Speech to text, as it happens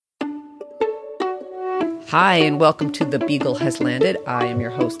Hi, and welcome to The Beagle Has Landed. I am your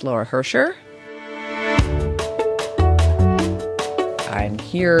host, Laura Hersher. I'm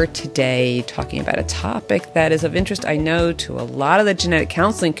here today talking about a topic that is of interest, I know, to a lot of the genetic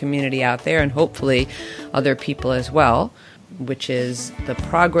counseling community out there, and hopefully other people as well, which is the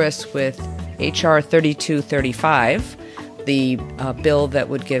progress with HR3235, the bill that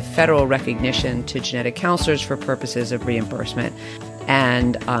would give federal recognition to genetic counselors for purposes of reimbursement.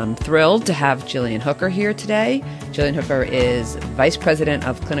 And I'm thrilled to have Gillian Hooker here today. Gillian Hooker is Vice President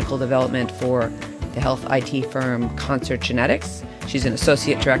of Clinical Development for the health IT firm Concert Genetics. She's an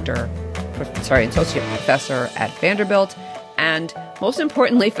associate professor at Vanderbilt. And most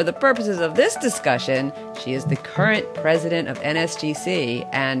importantly, for the purposes of this discussion, she is the current president of NSGC.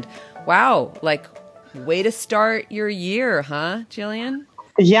 And wow, way to start your year, huh, Gillian?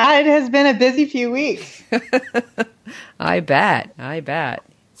 Yeah, it has been a busy few weeks. I bet.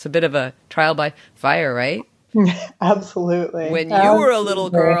 It's a bit of a trial by fire, right? Absolutely. When you were a little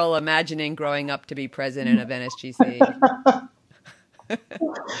girl imagining growing up to be president of NSGC.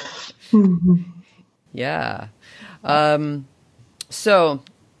 Yeah. So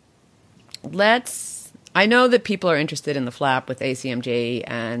I know that people are interested in the flap with ACMG,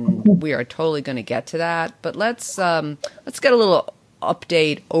 and we are totally going to get to that, but let's get a little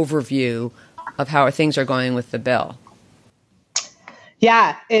update overview of how things are going with the bill.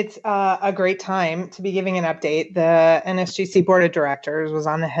 Yeah, it's a great time to be giving an update. The NSGC Board of Directors was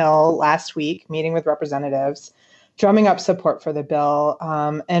on the Hill last week, meeting with representatives, drumming up support for the bill,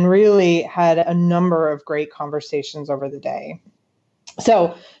 and really had a number of great conversations over the day.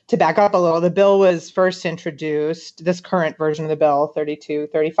 So to back up a little, the bill was first introduced, this current version of the bill,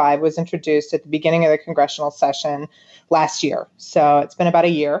 3235, was introduced at the beginning of the congressional session last year. So it's been about a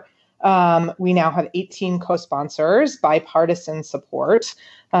year. We now have 18 co-sponsors, bipartisan support.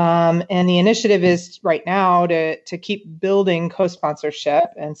 And the initiative is right now to keep building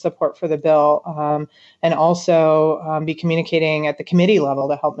co-sponsorship and support for the bill, and also be communicating at the committee level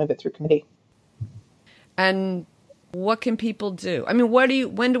to help move it through committee. And what can people do? I mean,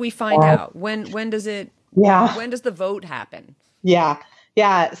 when do we find out? When does the vote happen? Yeah.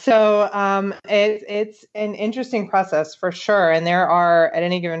 So it's an interesting process for sure. And there are, at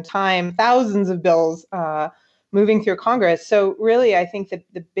any given time, thousands of bills moving through Congress. So really, I think that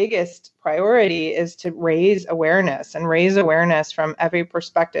the biggest priority is to raise awareness from every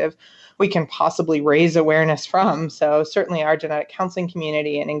perspective we can possibly raise awareness from. So certainly our genetic counseling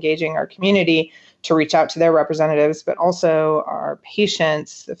community and engaging our community to reach out to their representatives, but also our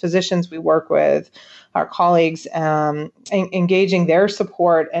patients, the physicians we work with, our colleagues, engaging their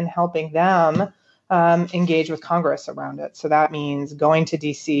support and helping them engage with Congress around it. So that means going to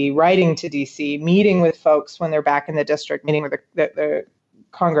DC, writing to DC, meeting with folks when they're back in the district, meeting with the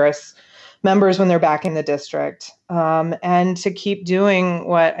Congress members when they're back in the district, and to keep doing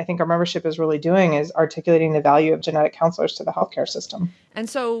what I think our membership is really doing is articulating the value of genetic counselors to the healthcare system. And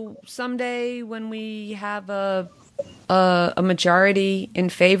so someday when we have a majority in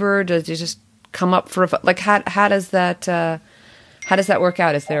favor, does it just come up for how does that work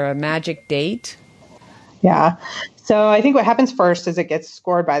out? Is there a magic date? Yeah. So I think what happens first is it gets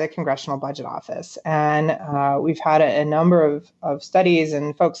scored by the Congressional Budget Office. And we've had a number of studies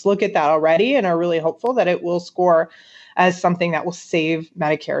and folks look at that already and are really hopeful that it will score as something that will save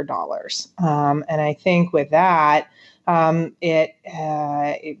Medicare dollars. And I think with that,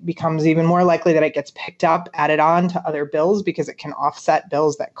 it becomes even more likely that it gets picked up, added on to other bills because it can offset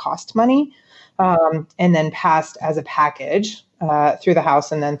bills that cost money, and then passed as a package through the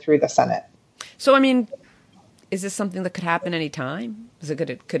House and then through the Senate. So, I mean, is this something that could happen anytime? Could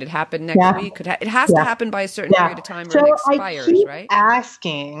it happen next week? It has to happen by a certain period of time or it expires, I keep right?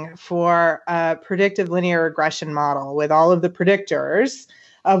 Asking for a predictive linear regression model with all of the predictors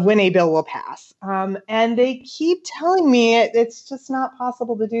of when a bill will pass. And they keep telling me it's just not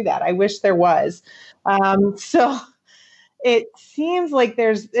possible to do that. I wish there was. So it seems like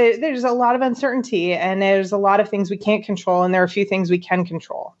there's a lot of uncertainty and there's a lot of things we can't control and there are a few things we can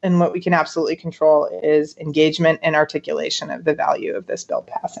control. And what we can absolutely control is engagement and articulation of the value of this bill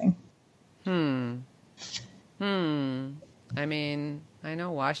passing. I mean, I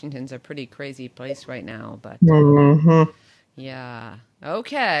know Washington's a pretty crazy place right now, but yeah.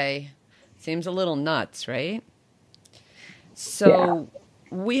 Okay. Seems a little nuts, right? So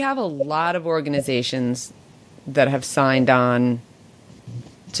we have a lot of organizations that have signed on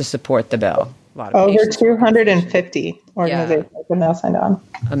to support the bill. A lot of over 250 organizations have now signed on.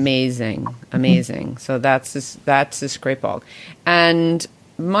 Amazing. So that's this great bulk. And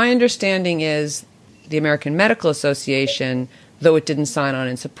my understanding is the American Medical Association though it didn't sign on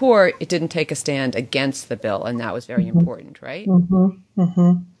in support, it didn't take a stand against the bill, and that was very important, right?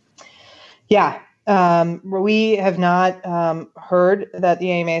 Yeah. We have not heard that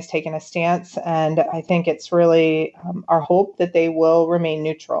the AMA has taken a stance, and I think it's really our hope that they will remain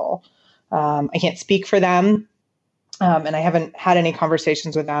neutral. I can't speak for them, and I haven't had any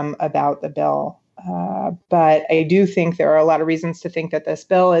conversations with them about the bill. But I do think there are a lot of reasons to think that this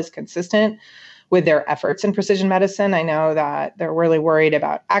bill is consistent with their efforts in precision medicine. I know that they're really worried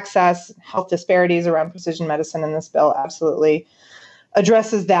about access, health disparities around precision medicine, and this bill absolutely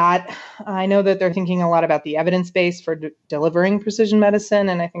addresses that. I know that they're thinking a lot about the evidence base for delivering precision medicine,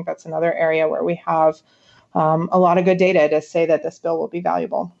 and I think that's another area where we have a lot of good data to say that this bill will be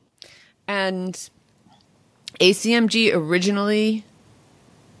valuable. And ACMG originally,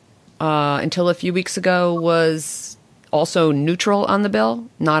 until a few weeks ago, was also neutral on the bill,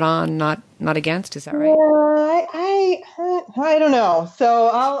 not against. Is that right? I don't know. So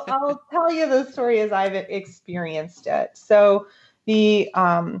I'll tell you the story as I've experienced it. So the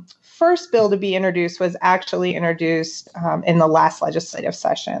first bill to be introduced was actually introduced in the last legislative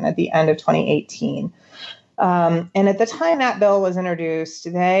session at the end of 2018. And at the time that bill was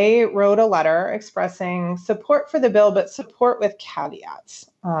introduced, they wrote a letter expressing support for the bill, but support with caveats.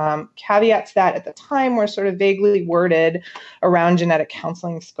 Caveats that at the time were sort of vaguely worded around genetic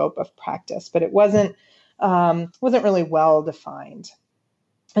counseling scope of practice, but it wasn't really well defined.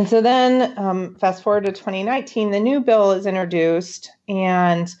 And so then fast forward to 2019, the new bill is introduced,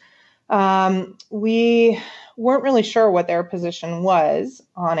 and we weren't really sure what their position was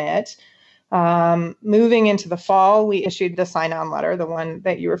on it. Moving into the fall, we issued the sign-on letter, the one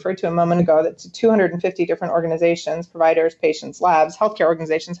that you referred to a moment ago, that 250 different organizations, providers, patients, labs, healthcare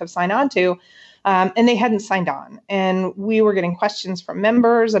organizations have signed on to, and they hadn't signed on. And we were getting questions from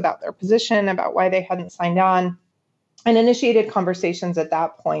members about their position, about why they hadn't signed on, and initiated conversations at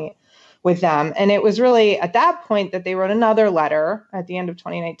that point with them. And it was really at that point that they wrote another letter at the end of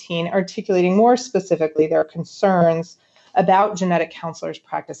 2019, articulating more specifically their concerns about genetic counselors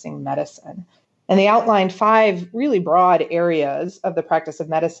practicing medicine. And they outlined 5 really broad areas of the practice of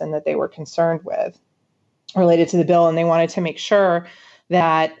medicine that they were concerned with related to the bill. And they wanted to make sure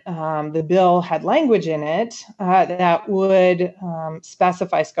that the bill had language in it that would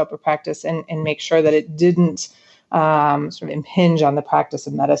specify scope of practice and make sure that it didn't sort of impinge on the practice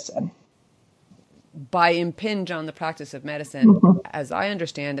of medicine. By impinge on the practice of medicine, as I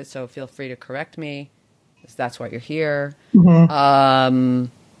understand it, so feel free to correct me, because that's why you're here. I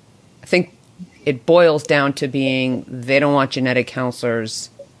think it boils down to being they don't want genetic counselors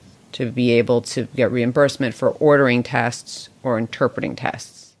to be able to get reimbursement for ordering tests or interpreting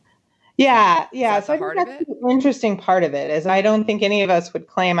tests. Yeah. So I think that's the interesting part of it is I don't think any of us would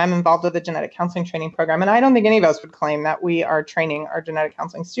claim, I'm involved with the genetic counseling training program, and I don't think any of us would claim that we are training our genetic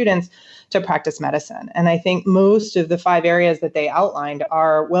counseling students to practice medicine. And I think most of the 5 areas that they outlined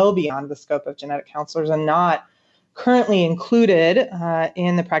are well beyond the scope of genetic counselors and not currently included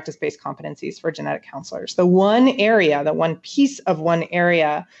in the practice-based competencies for genetic counselors. The one piece of one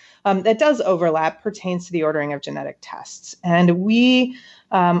area that does overlap pertains to the ordering of genetic tests. And we,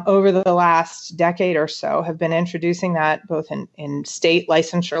 over the last decade or so, have been introducing that both in state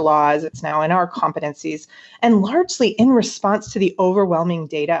licensure laws, it's now in our competencies, and largely in response to the overwhelming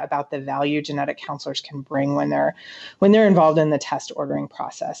data about the value genetic counselors can bring when they're involved in the test ordering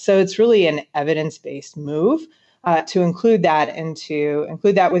process. So it's really an evidence-based move to include that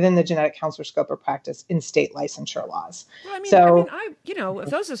within the genetic counselor scope of practice in state licensure laws. Well, if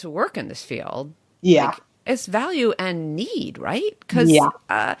those of us who work in this field, it's value and need, right? Because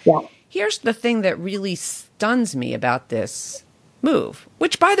here's the thing that really stuns me about this move,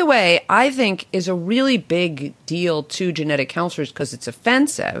 which, by the way, I think is a really big deal to genetic counselors because it's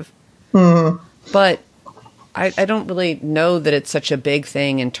offensive. But I don't really know that it's such a big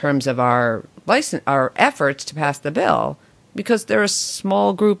thing in terms of our efforts to pass the bill, because they're a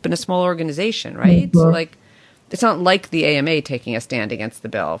small group in a small organization, right? So it's not like the AMA taking a stand against the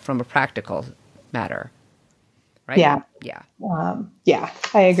bill from a practical matter, right? Yeah,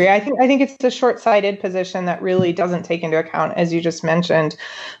 I agree. I think it's a short-sighted position that really doesn't take into account, as you just mentioned,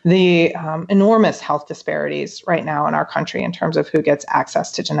 the enormous health disparities right now in our country in terms of who gets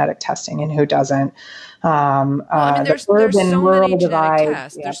access to genetic testing and who doesn't. There's so many genetic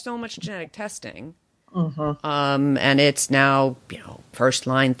tests. Yeah. There's so much genetic testing. And it's now,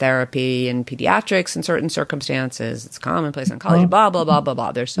 first-line therapy in pediatrics in certain circumstances. It's commonplace in oncology, blah, blah, blah, blah,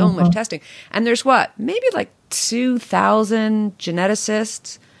 blah. There's so much testing. And there's maybe 2,000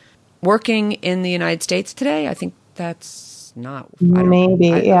 geneticists working in the United States today. I think that's not, I don't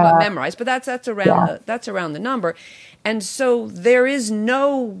memorize, but that's around the number. And so there is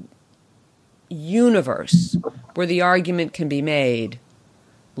no universe where the argument can be made,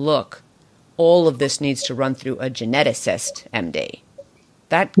 look, all of this needs to run through a geneticist, MD.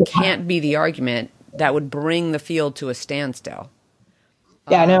 That can't be the argument. That would bring the field to a standstill.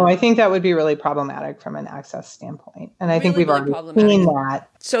 Yeah, no, I think that would be really problematic from an access standpoint. And I think we've already seen that.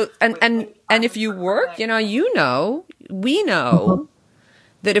 So, and if you work, we know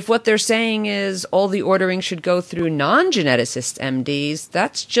that if what they're saying is all the ordering should go through non-geneticist MDs,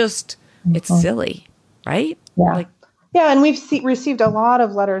 that's just, it's silly, right? Yeah. And we've received a lot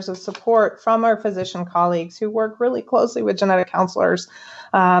of letters of support from our physician colleagues who work really closely with genetic counselors,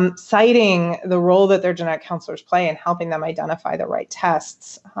 citing the role that their genetic counselors play in helping them identify the right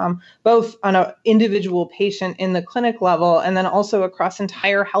tests, both on an individual patient in the clinic level and then also across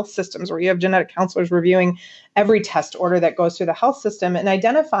entire health systems where you have genetic counselors reviewing every test order that goes through the health system and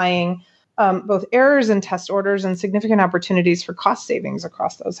identifying both errors in test orders and significant opportunities for cost savings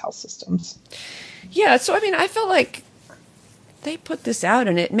across those health systems. Yeah, so I felt like they put this out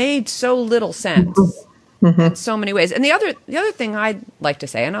and it made so little sense in so many ways. And the other thing I'd like to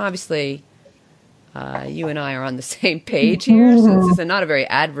say, and obviously you and I are on the same page here, so this is not a very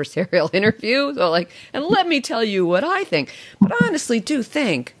adversarial interview. So and let me tell you what I think. But I honestly do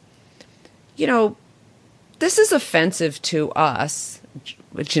think, this is offensive to us.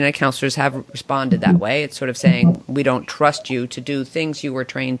 Genetic counselors have responded that way. It's sort of saying, we don't trust you to do things you were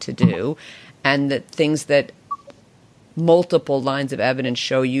trained to do, and that things that multiple lines of evidence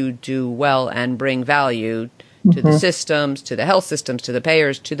show you do well and bring value to the systems, to the health systems, to the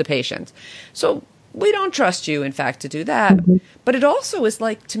payers, to the patients. So we don't trust you, in fact, to do that. But it also is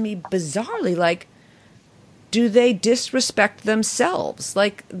to me, bizarrely, do they disrespect themselves?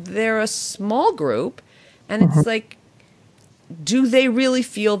 They're a small group, and it's do they really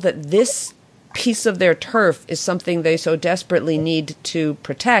feel that this piece of their turf is something they so desperately need to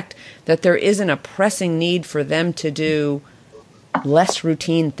protect that there isn't a pressing need for them to do less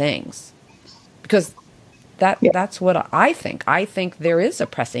routine things? Because that's what I think. I think there is a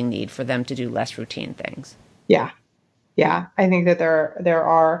pressing need for them to do less routine things. Yeah. I think that there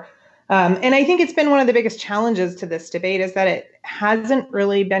are. And I think it's been one of the biggest challenges to this debate is that it hasn't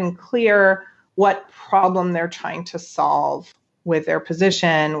really been clear what problem they're trying to solve with their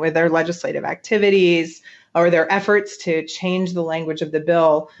position, with their legislative activities, or their efforts to change the language of the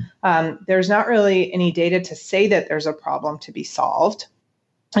bill. There's not really any data to say that there's a problem to be solved.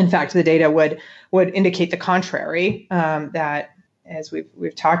 In fact, the data would indicate the contrary, that as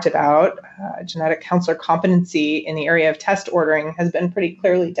we've talked about, genetic counselor competency in the area of test ordering has been pretty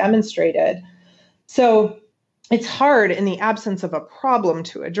clearly demonstrated. So it's hard in the absence of a problem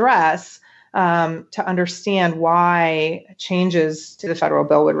to address to understand why changes to the federal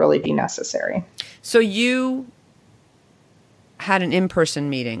bill would really be necessary. So you had an in-person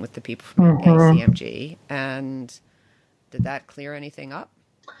meeting with the people from ACMG, and did that clear anything up?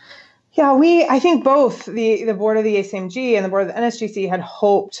 Yeah, I think both the board of the ACMG and the board of the NSGC had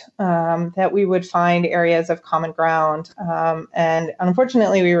hoped that we would find areas of common ground. And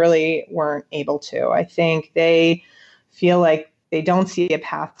unfortunately, we really weren't able to. I think they feel like they don't see a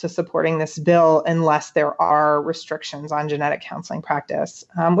path to supporting this bill unless there are restrictions on genetic counseling practice,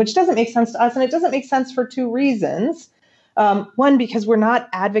 which doesn't make sense to us. And it doesn't make sense for two reasons. One, because we're not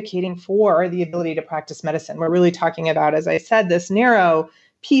advocating for the ability to practice medicine. We're really talking about, as I said, this narrow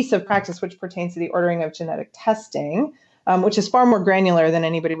piece of practice which pertains to the ordering of genetic testing, which is far more granular than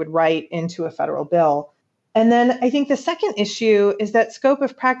anybody would write into a federal bill. And then I think the second issue is that scope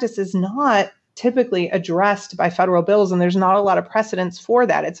of practice is not typically addressed by federal bills, and there's not a lot of precedence for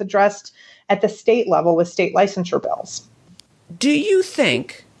that. It's addressed at the state level with state licensure bills. Do you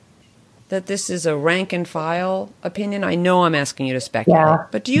think that this is a rank and file opinion? I know I'm asking you to speculate,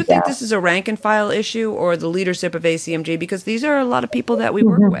 but do you think this is a rank and file issue or the leadership of ACMG? Because these are a lot of people that we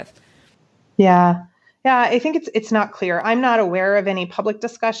work with. Yeah, I think it's not clear. I'm not aware of any public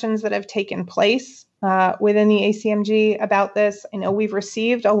discussions that have taken place within the ACMG about this. I know we've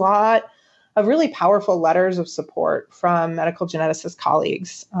received a lot of really powerful letters of support from medical geneticist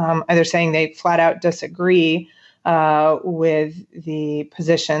colleagues, either saying they flat out disagree with the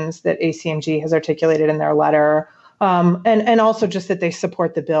positions that ACMG has articulated in their letter, and also just that they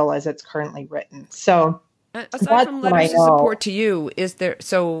support the bill as it's currently written. So aside from letters of support to you, is there,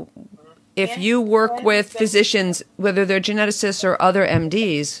 so if you work with physicians, whether they're geneticists or other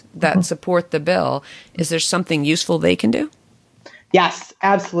MDs that support the bill, is there something useful they can do? Yes,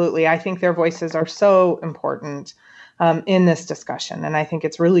 absolutely. I think their voices are so important in this discussion. And I think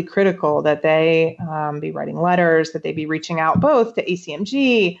it's really critical that they be writing letters, that they be reaching out both to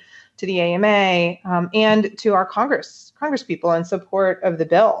ACMG, to the AMA, and to our Congress people in support of the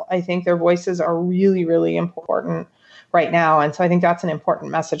bill. I think their voices are really, really important right now. And so I think that's an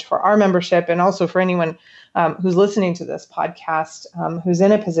important message for our membership, and also for anyone who's listening to this podcast, who's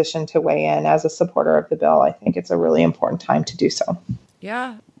in a position to weigh in as a supporter of the bill. I think it's a really important time to do so.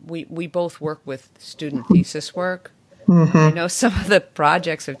 Yeah, we both work with student thesis work. I know some of the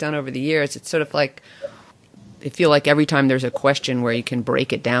projects I've done over the years, it's sort of like, I feel like every time there's a question where you can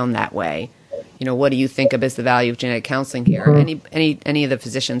break it down that way, what do you think of as the value of genetic counseling here? Any of the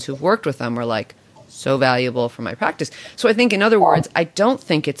physicians who've worked with them were like, so valuable for my practice. So I think, in other words, I don't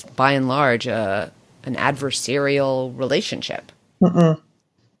think it's by and large an adversarial relationship. And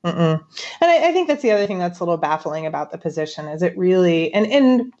I think that's the other thing that's a little baffling about the position, is it really,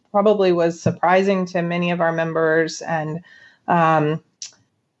 and probably was surprising to many of our members, and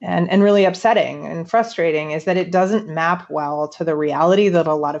really upsetting and frustrating, is that it doesn't map well to the reality that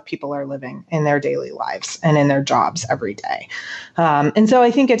a lot of people are living in their daily lives and in their jobs every day. And so I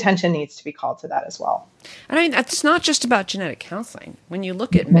think attention needs to be called to that as well. And I mean, it's not just about genetic counseling. When you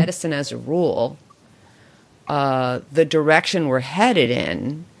look at medicine as a rule, the direction we're headed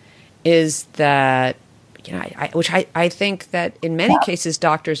in is that, which I think that in many cases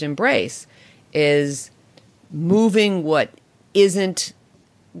doctors embrace, is moving what isn't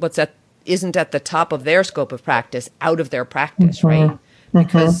at the top of their scope of practice out of their practice, right?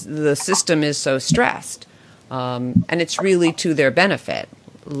 Because the system is so stressed, and it's really to their benefit.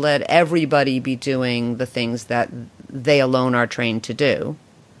 Let everybody be doing the things that they alone are trained to do.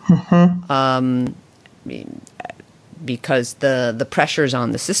 Because the pressures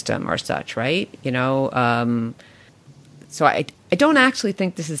on the system are such, right? So I don't actually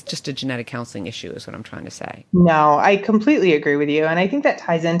think this is just a genetic counseling issue, is what I'm trying to say. No, I completely agree with you. And I think that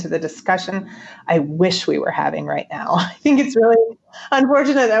ties into the discussion I wish we were having right now. I think it's really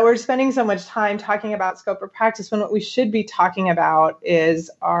unfortunate that we're spending so much time talking about scope of practice, when what we should be talking about is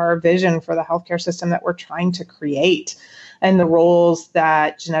our vision for the healthcare system that we're trying to create, and the roles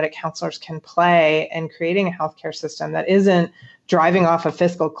that genetic counselors can play in creating a healthcare system that isn't driving off a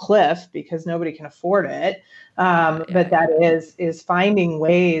fiscal cliff because nobody can afford it, but that is finding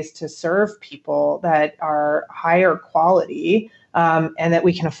ways to serve people that are higher quality, and that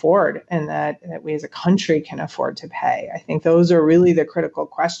we can afford, and that we as a country can afford to pay. I think those are really the critical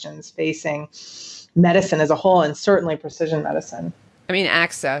questions facing medicine as a whole, and certainly precision medicine. I mean,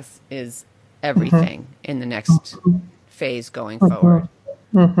 access is everything in the next phase going forward.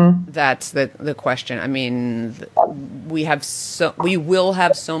 That's the question. I mean, we will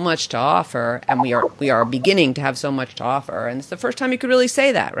have so much to offer, and we are beginning to have so much to offer, and it's the first time you could really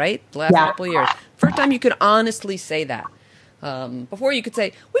say that, right? The last couple of years, first time you could honestly say that. Before you could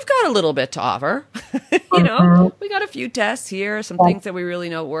say, we've got a little bit to offer. We got a few tests here, some things that we really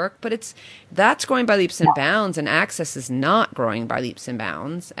know work, but that's growing by leaps and bounds, and access is not growing by leaps and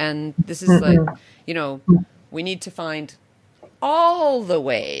bounds. And this is we need to find all the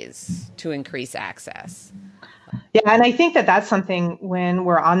ways to increase access. Yeah, and I think that's something when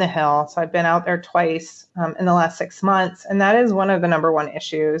we're on the Hill. So I've been out there twice in the last 6 months, and that is one of the number one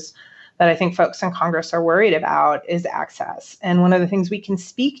issues that I think folks in Congress are worried about, is access. And one of the things we can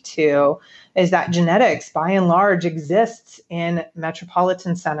speak to is that genetics, by and large, exists in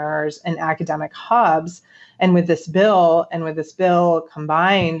metropolitan centers and academic hubs. And with this bill,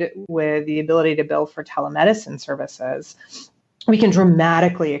 combined with the ability to bill for telemedicine services, we can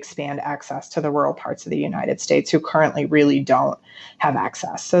dramatically expand access to the rural parts of the United States who currently really don't have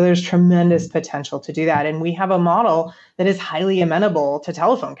access. So there's tremendous potential to do that. And we have a model that is highly amenable to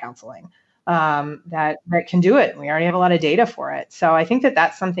telephone counseling that can do it. We already have a lot of data for it. So I think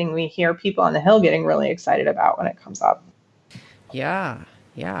that's something we hear people on the Hill getting really excited about when it comes up. Yeah,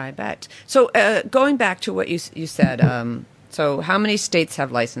 I bet. So going back to what you said, so how many states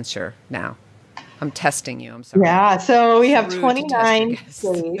have licensure now? I'm testing you. I'm sorry. Yeah, so we have 29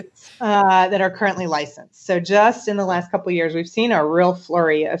 states that are currently licensed. So just in the last couple of years, we've seen a real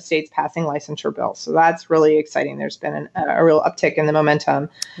flurry of states passing licensure bills. So that's really exciting. There's been a real uptick in the momentum.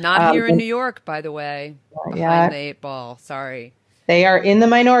 Not here in New York, by the way. Behind the 8 ball. Sorry. They are in the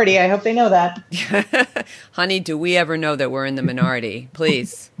minority. I hope they know that. Honey, do we ever know that we're in the minority?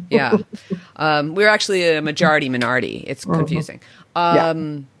 Please. Yeah. We're actually a majority minority. It's confusing.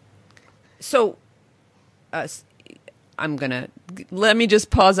 So let me just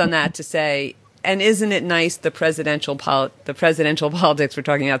pause on that to say, and isn't it nice the presidential politics we're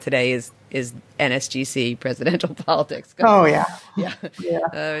talking about today is NSGC presidential politics. Oh yeah.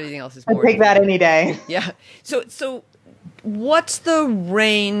 Everything else is boring. I'd take that any day. Yeah. So what's the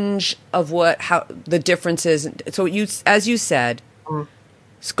range of how the difference is? So as you said,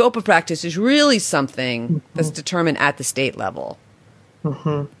 scope of practice is really something that's determined at the state level.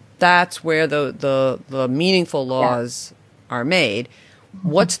 That's where the meaningful laws are made.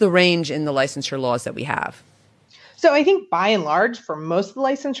 What's the range in the licensure laws that we have? So I think by and large, for most of the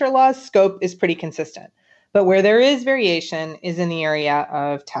licensure laws, scope is pretty consistent. But where there is variation is in the area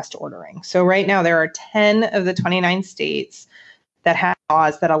of test ordering. So right now, there are 10 of the 29 states that have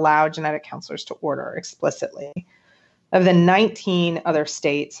laws that allow genetic counselors to order explicitly. Of the 19 other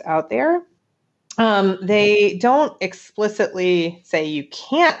states out there, they don't explicitly say you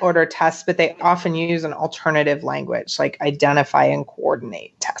can't order tests, but they often use an alternative language like identify and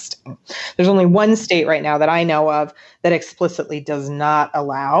coordinate testing. There's only one state right now that I know of that explicitly does not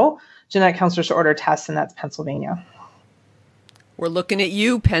allow genetic counselors to order tests, and that's Pennsylvania. We're looking at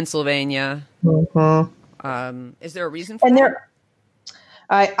you, Pennsylvania. Is there a reason for that?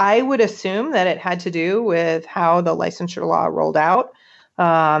 I would assume that it had to do with how the licensure law rolled out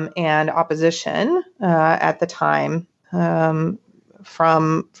and opposition at the time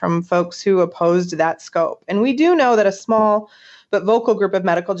from folks who opposed that scope. And we do know that a small but vocal group of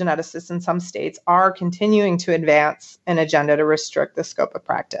medical geneticists in some states are continuing to advance an agenda to restrict the scope of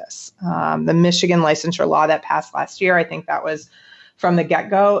practice. The Michigan licensure law that passed last year, I think that was from the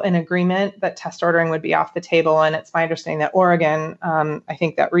get-go an agreement that test ordering would be off the table. And it's my understanding that Oregon, I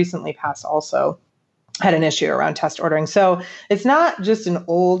think that recently passed also, had an issue around test ordering. So it's not just an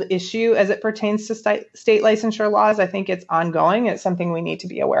old issue as it pertains to state licensure laws. I think it's ongoing. It's something we need to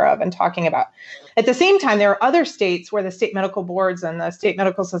be aware of and talking about. At the same time, there are other states where the state medical boards and the state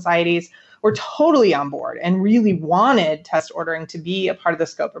medical societies were totally on board and really wanted test ordering to be a part of the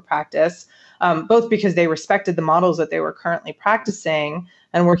scope of practice, both because they respected the models that they were currently practicing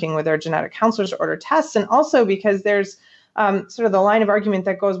and working with their genetic counselors to order tests, and also because there's sort of the line of argument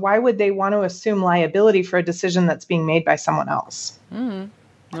that goes, why would they want to assume liability for a decision that's being made by someone else? That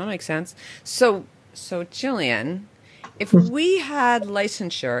makes sense. So Gillian, if we had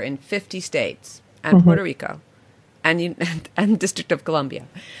licensure in 50 states and Puerto Rico and District of Columbia,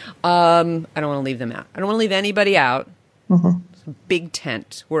 I don't want to leave them out. I don't want to leave anybody out. It's a big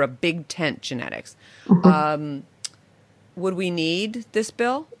tent. We're a big tent genetics. Would we need this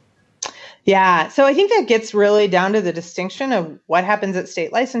bill? Yeah, so I think that gets really down to the distinction of what happens at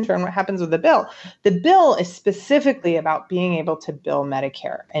state licensure and what happens with the bill. The bill is specifically about being able to bill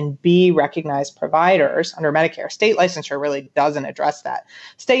Medicare and be recognized providers under Medicare. State licensure really doesn't address that.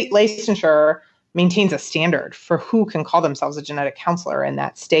 State licensure maintains a standard for who can call themselves a genetic counselor in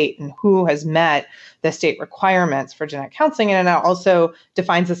that state and who has met the state requirements for genetic counseling. And it also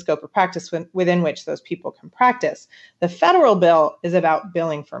defines the scope of practice within which those people can practice. The federal bill is about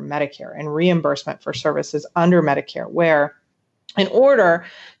billing for Medicare and reimbursement for services under Medicare, where in order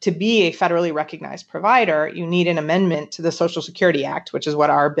to be a federally recognized provider, you need an amendment to the Social Security Act, which is what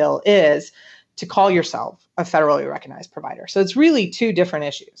our bill is, to call yourself a federally recognized provider. So it's really two different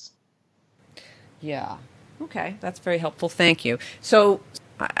issues. Yeah. Okay. That's very helpful. Thank you. So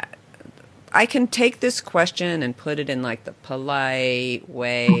I can take this question and put it in like the polite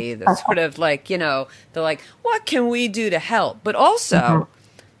way, the sort of like, they're like, what can we do to help? But also,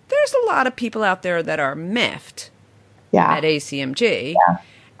 there's a lot of people out there that are miffed at ACMG. Yeah.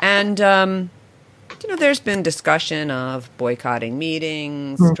 And, there's been discussion of boycotting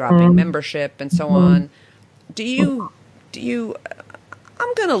meetings, dropping membership, and so on. Do you,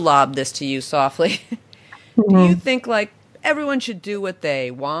 I'm going to lob this to you softly. Do you think like everyone should do what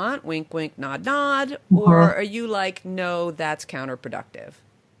they want, wink, wink, nod, nod, or are you like, no, that's counterproductive?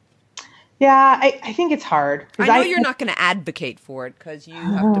 Yeah, I think it's hard. I know you're not going to advocate for it because you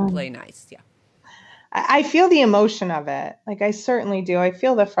have to play nice. Yeah. I feel the emotion of it. Like I certainly do. I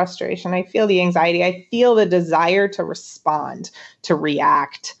feel the frustration. I feel the anxiety. I feel the desire to respond, to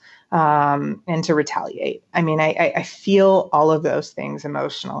react, and to retaliate. I mean, I feel all of those things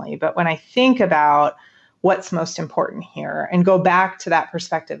emotionally. But when I think about what's most important here and go back to that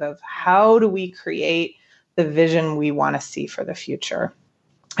perspective of how do we create the vision we want to see for the future,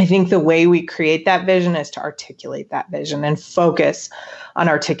 I think the way we create that vision is to articulate that vision and focus on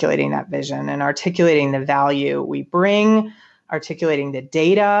articulating that vision and articulating the value we bring, articulating the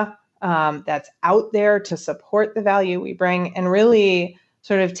data that's out there to support the value we bring, and really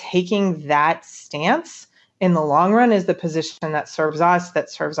sort of taking that stance in the long run is the position that serves us, that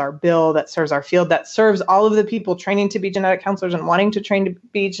serves our bill, that serves our field, that serves all of the people training to be genetic counselors and wanting to train to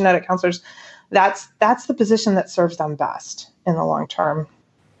be genetic counselors. That's the position that serves them best in the long term.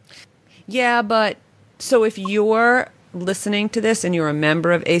 Yeah, but so if you're listening to this and you're a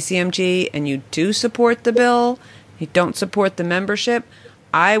member of ACMG and you do support the bill, you don't support the membership,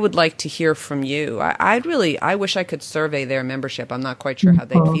 I would like to hear from you. I wish I could survey their membership. I'm not quite sure how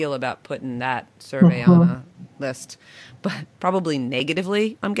they'd feel about putting that survey on a list, but probably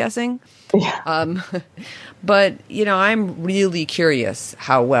negatively, I'm guessing. Yeah. But, I'm really curious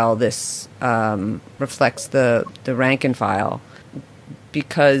how well this reflects the rank and file,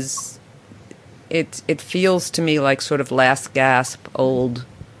 because it feels to me like sort of last gasp, old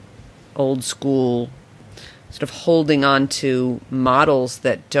school, sort of holding on to models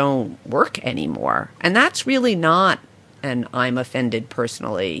that don't work anymore. And that's really not an "I'm offended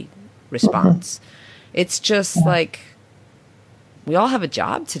personally" response. It's just like, we all have a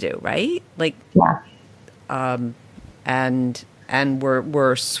job to do, right? Like, and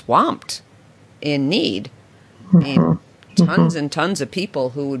we're swamped in need. I mean, tons and tons of people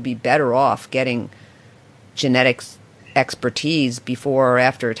who would be better off getting genetics expertise before or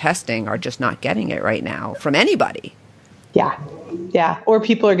after testing are just not getting it right now from anybody. Yeah. Or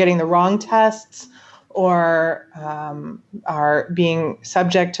people are getting the wrong tests, or are being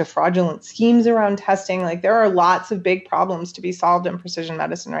subject to fraudulent schemes around testing. Like, there are lots of big problems to be solved in precision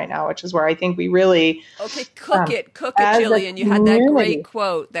medicine right now, which is where I think we really... Okay, cook it, Gillian. You had that great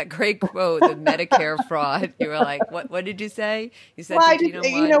quote, the Medicare fraud. You were like, what did you say? You said,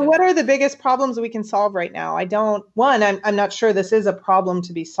 what are the biggest problems we can solve right now? I'm not sure this is a problem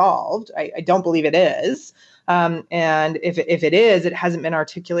to be solved. I don't believe it is. And if it is, it hasn't been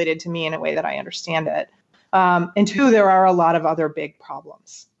articulated to me in a way that I understand it. And two, there are a lot of other big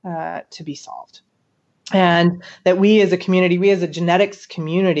problems to be solved. And that we as a community, we as a genetics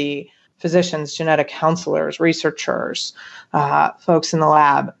community, physicians, genetic counselors, researchers, folks in the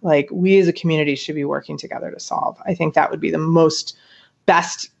lab, like, we as a community should be working together to solve. I think that would be the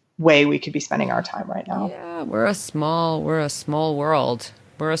best way we could be spending our time right now. Yeah, we're a small world.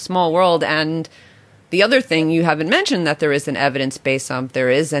 We're a small world. And the other thing you haven't mentioned that there is an evidence base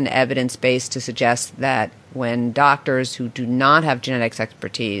to suggest that when doctors who do not have genetics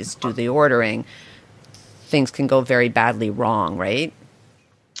expertise do the ordering, things can go very badly wrong, right?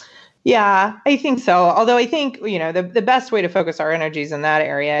 Yeah, I think so. Although I think, the best way to focus our energies in that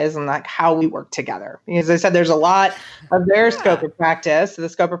area is in, like, how we work together. As I said, there's a lot of their scope of practice, the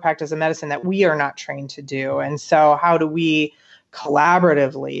scope of practice of medicine, that we are not trained to do. And so how do we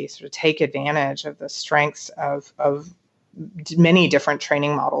collaboratively sort of take advantage of the strengths of many different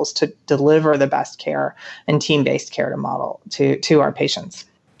training models to deliver the best care and team-based care to our patients?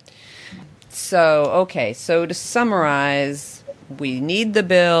 So to summarize, we need the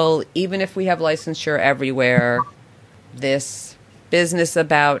bill, even if we have licensure everywhere. This business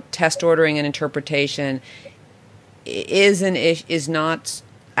about test ordering and interpretation is not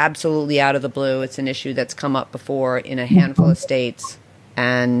absolutely out of the blue. It's an issue that's come up before in a handful of states,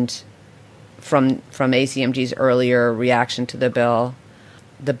 and from ACMG's earlier reaction to the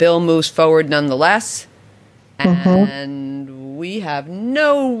bill moves forward nonetheless, and we have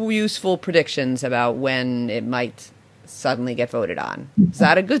no useful predictions about when it might suddenly get voted on. Is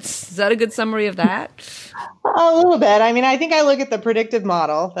that a good summary of that? A little bit. I mean, I think I look at the predictive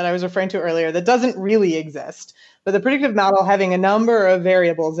model that I was referring to earlier that doesn't really exist, but the predictive model having a number of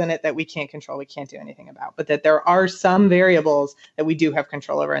variables in it that we can't control, we can't do anything about, but that there are some variables that we do have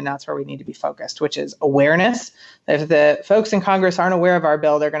control over, and that's where we need to be focused, which is awareness. If the folks in Congress aren't aware of our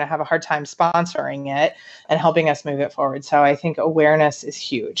bill, they're going to have a hard time sponsoring it and helping us move it forward. So I think awareness is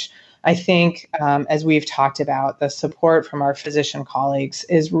huge. I think, as we've talked about, the support from our physician colleagues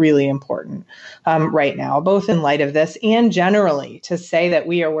is really important right now, both in light of this and generally to say that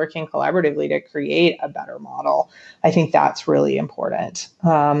we are working collaboratively to create a better model. I think that's really important.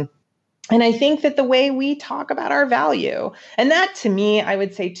 And I think that the way we talk about our value, and that to me, I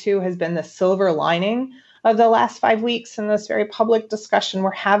would say too, has been the silver lining of the last 5 weeks in this very public discussion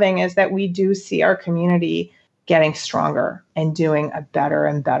we're having, is that we do see our community getting stronger and doing a better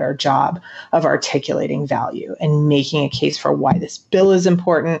and better job of articulating value and making a case for why this bill is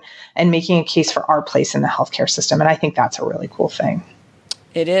important and making a case for our place in the healthcare system. And I think that's a really cool thing.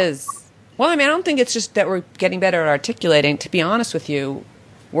 It is. Well, I mean, I don't think it's just that we're getting better at articulating. To be honest with you,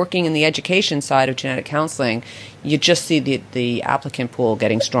 working in the education side of genetic counseling, you just see the applicant pool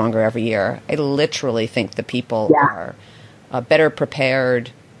getting stronger every year. I literally think the people are better prepared.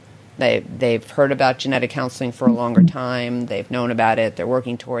 They've heard about genetic counseling for a longer time. They've known about it. They're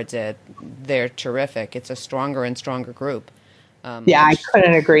working towards it. They're terrific. It's a stronger and stronger group. I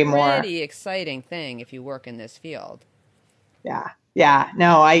couldn't agree more. Pretty exciting thing if you work in this field. Yeah.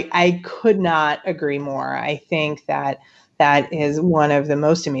 No, I could not agree more. I think that that is one of the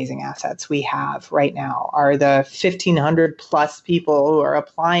most amazing assets we have right now, are the 1,500 plus people who are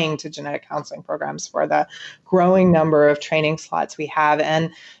applying to genetic counseling programs, for the growing number of training slots we have,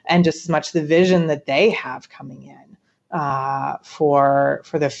 and just as much the vision that they have coming in for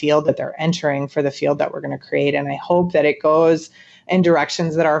the field that they're entering, for the field that we're going to create. And I hope that it goes in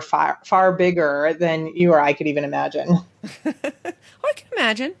directions that are far bigger than you or I could even imagine. I can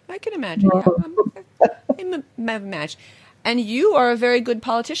imagine. Yeah, I imagine. And you are a very good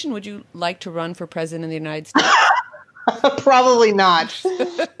politician. Would you like to run for president of the United States? Probably not.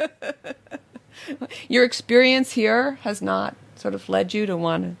 Your experience here has not sort of led you to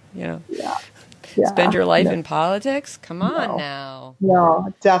want to, spend your life in politics? Come on now.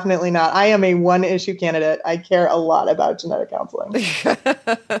 No, definitely not. I am a one-issue candidate. I care a lot about genetic counseling.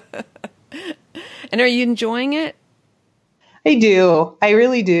 And are you enjoying it? I do. I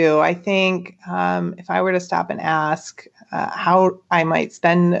really do. I think if I were to stop and ask how I might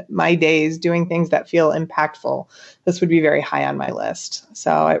spend my days doing things that feel impactful, this would be very high on my list.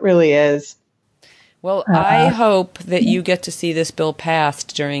 So it really is. Well, I hope that you get to see this bill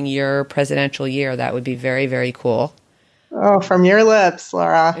passed during your presidential year. That would be very, very cool. Oh, from your lips,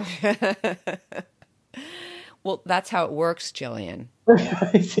 Laura. Well, that's how it works, Gillian.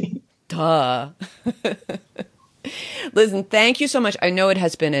 I see. Duh. Listen, thank you so much. I know it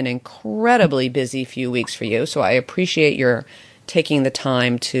has been an incredibly busy few weeks for you, so I appreciate your taking the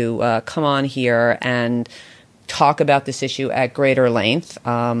time to come on here and talk about this issue at greater length.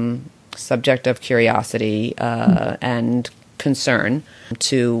 Subject of curiosity and concern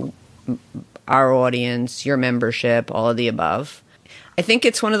to our audience, your membership, all of the above. I think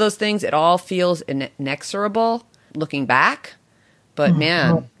it's one of those things, it all feels inexorable looking back, but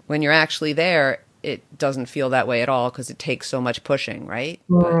man, when you're actually there, it doesn't feel that way at all because it takes so much pushing, right?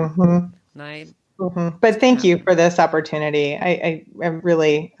 But thank you for this opportunity. I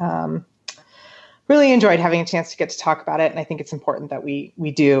really really enjoyed having a chance to get to talk about it. And I think it's important that we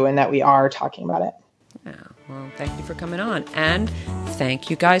do and that we are talking about it. Yeah, well, thank you for coming on. And thank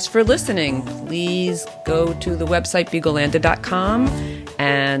you guys for listening. Please go to the website beaglelanda.com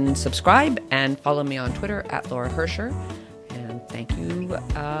and subscribe and follow me on Twitter at Laura Hersher. And thank you,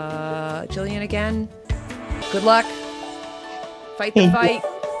 Gillian, again. Good luck. Fight the fight.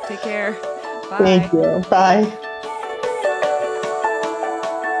 Take care. Bye. Thank you. Bye.